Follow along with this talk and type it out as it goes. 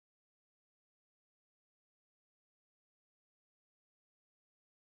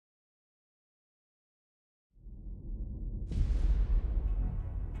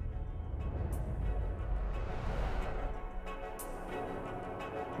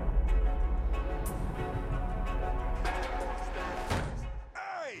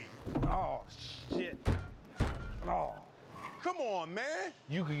on, man.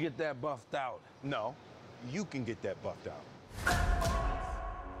 You could get that buffed out. No, you can get that buffed out.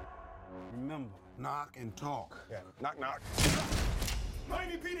 Remember, knock and talk. Yeah, knock, knock.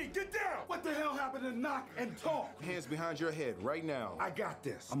 Miami PD, get down! What the hell happened to knock and talk? Hands behind your head right now. I got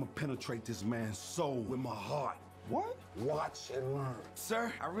this. I'm gonna penetrate this man's soul with my heart. What? Watch and learn.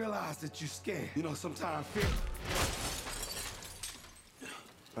 Sir, I realize that you're scared. You know, sometimes fear.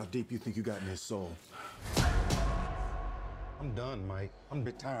 How deep you think you got in his soul? I'm done, Mike. I'm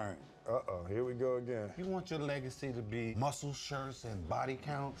retiring. Uh-oh, here we go again. You want your legacy to be muscle shirts and body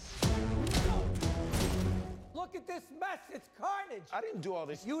counts? Look at this mess, it's carnage. I didn't do all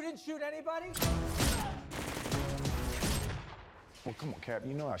this. You didn't shoot anybody? Well, come on, Cap.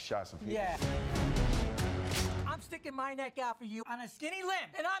 You know I shot some people. Yeah. I'm sticking my neck out for you on a skinny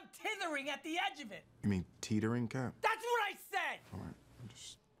limb, and I'm tithering at the edge of it. You mean teetering, Cap? That's what I said! All right, I'm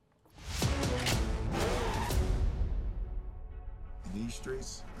just... In these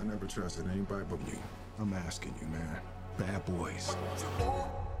streets, I never trusted anybody but you. I'm asking you, man. Bad boys.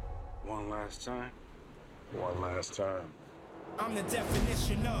 One last time. One last time. I'm the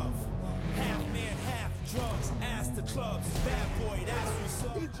definition of half man, half drugs. Ask the clubs, bad boy, that's what's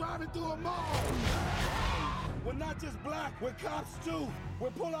up. He's driving through a mall. We're not just black, we're cops too.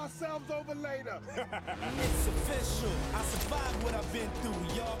 We'll pull ourselves over later. It's official. I survived what I've been through.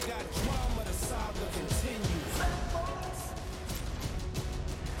 Y'all got drama, the saga continues.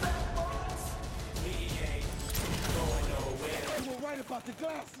 We ain't going nowhere. You were right about the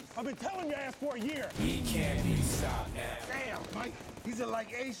glasses. I've been telling your ass for a year. He can't be stopped now. Damn, Mike, these are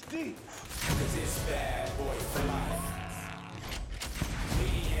like HD. Cause it's bad boy for life. We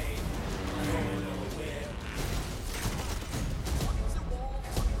ain't going nowhere.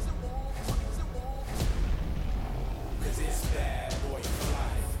 Cause it's bad boy for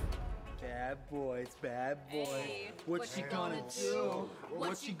life. Bad boys, bad boys. Hey, what you gonna do?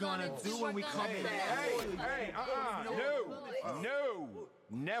 What you gonna do when we come in? Hey, no,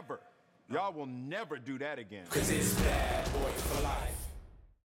 never. Y'all will never do that again. Cause it's bad boy for life.